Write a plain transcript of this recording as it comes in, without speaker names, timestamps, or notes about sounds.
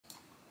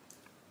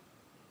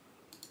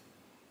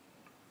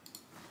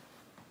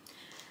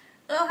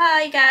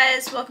Hi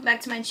guys, welcome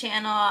back to my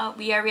channel.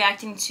 We are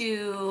reacting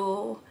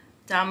to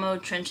Domo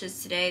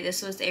Trenches today.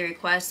 This was a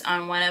request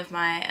on one of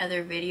my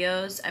other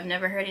videos. I've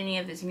never heard any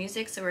of his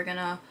music, so we're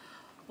gonna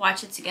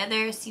watch it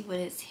together, see what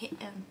his hit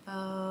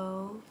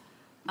info.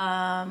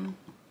 Am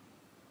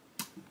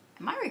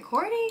I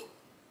recording?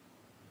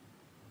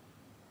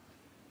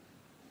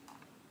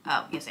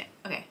 Oh, yes I am.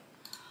 Okay.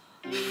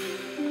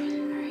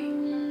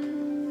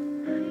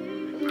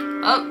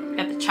 Oh,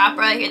 got the chopper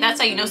right here.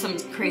 That's how you know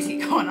something's crazy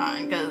going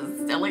on,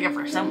 because they're looking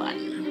for somebody.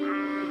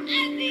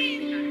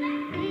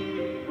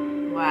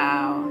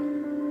 Wow.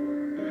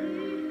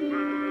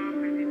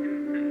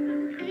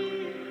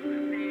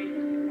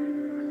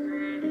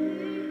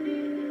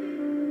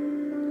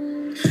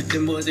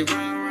 Them boys they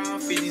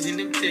round 50s in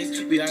them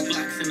texts. We got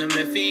Glocks and them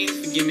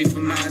FEs. Forgive me for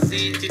my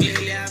sins. Just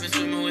lately I've been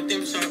swimming with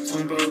them sharks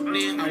on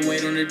Brooklyn. I'm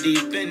waiting on the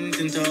deep end,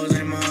 10 toes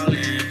I'm all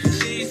in.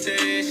 She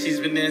said she's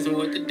been dancing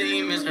with the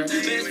demons. Her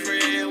best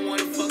friend, what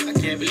the fuck? I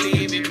can't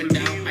believe it. Been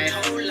down my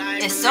whole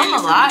life. It's so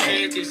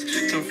melodic.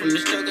 Come from the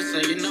struggle, so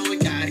you know we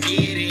gotta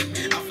get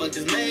it. I fuck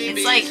this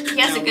lady. It's like he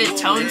has a good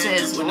tone to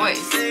his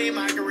voice.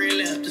 My career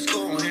left the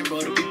score on him, bro.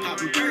 To be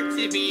popping perks,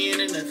 he be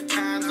in another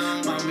time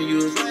zone. Mama, you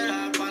was right.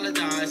 I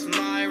apologize for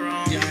my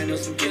wrong. Yeah, I know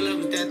some killer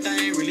with that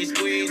thing really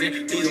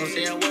squeezing. Please don't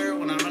say a word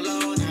when I'm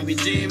alone. I be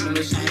dreaming,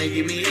 but trying to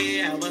give me here.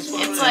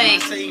 It's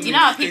like, you know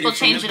how people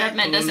change it up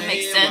and it doesn't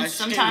make sense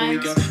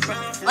sometimes? Look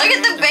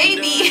at the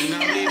baby!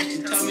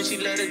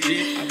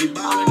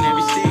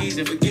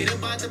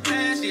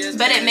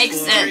 But it makes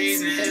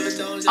sense.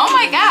 Oh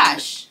my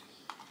gosh!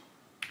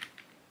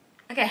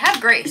 Okay,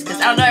 have grace, because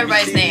I don't know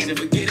everybody's name.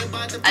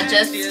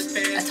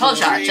 I told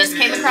y'all, I just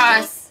came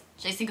across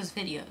Jay Cinco's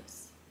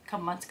videos a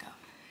couple months ago.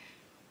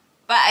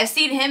 But I've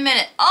seen him in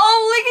it.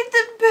 Oh, look at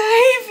the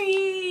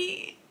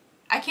baby!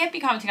 I can't be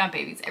commenting on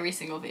babies every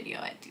single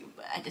video I do,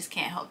 but I just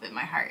can't help it.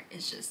 My heart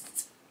is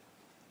just,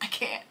 I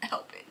can't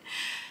help it.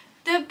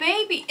 The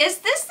baby, is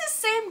this the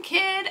same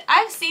kid?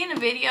 I've seen a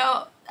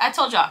video. I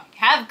told y'all,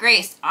 have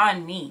grace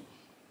on me.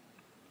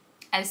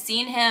 I've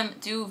seen him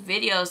do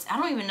videos. I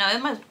don't even know,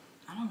 it might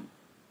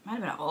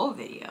have been an old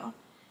video,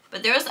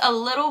 but there was a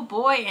little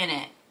boy in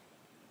it.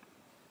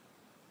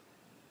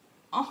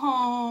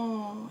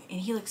 Oh, and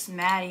he looks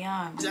mad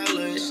young.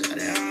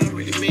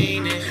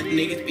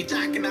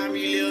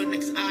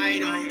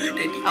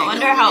 I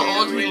wonder how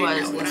old he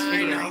was in this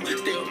video.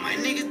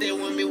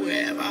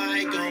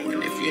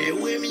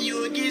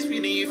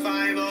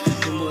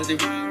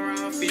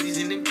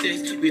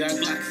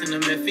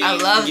 I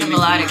love the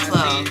melodic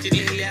flow.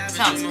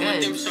 Sounds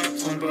good.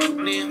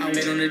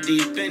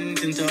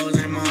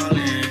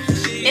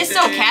 It's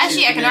so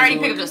catchy, I can already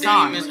pick up the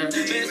song.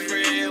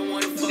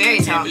 Very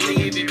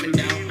talented.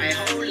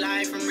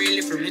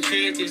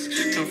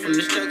 Come from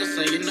the struggle,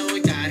 so you know we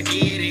gotta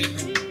get it.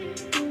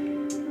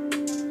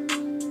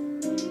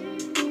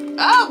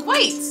 Oh,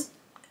 wait.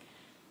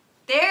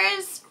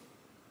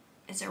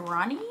 Is it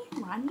Ronnie?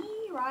 Robbie?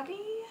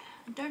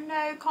 I don't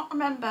know, can't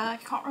remember.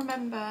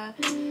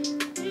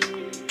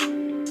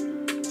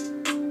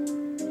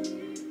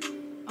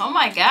 Oh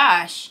my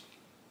gosh.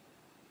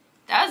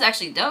 That was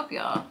actually dope,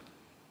 y'all.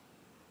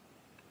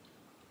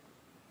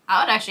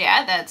 I would actually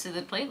add that to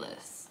the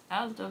playlist.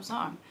 That was a dope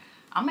song.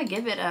 I'm gonna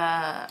give it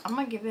a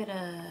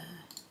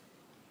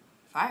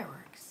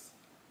fireworks.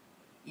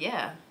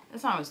 Yeah,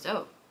 that song was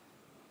dope.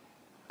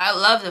 I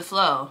love the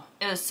flow.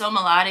 It was so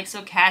melodic,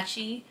 so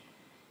catchy.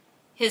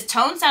 His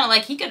tone sounded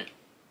like he could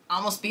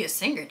almost be a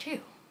singer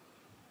too.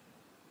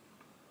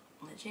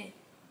 Legit.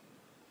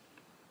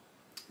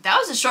 That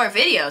was a short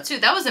video too.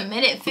 That was 1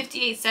 minute and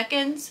 58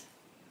 seconds.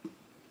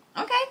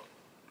 Okay.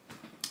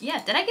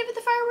 Yeah, did I give it the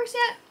fireworks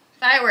yet?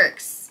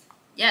 Fireworks.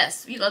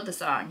 Yes, we love the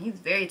song. He's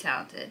very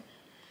talented.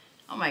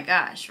 Oh my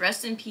gosh.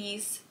 Rest in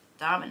peace,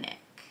 Dominic.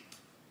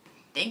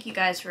 Thank you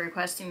guys for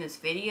requesting this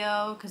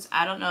video, because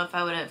I don't know if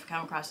I would have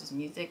come across his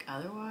music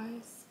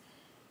otherwise.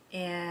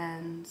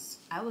 And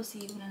I will see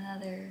you in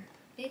another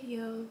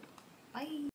video. Bye.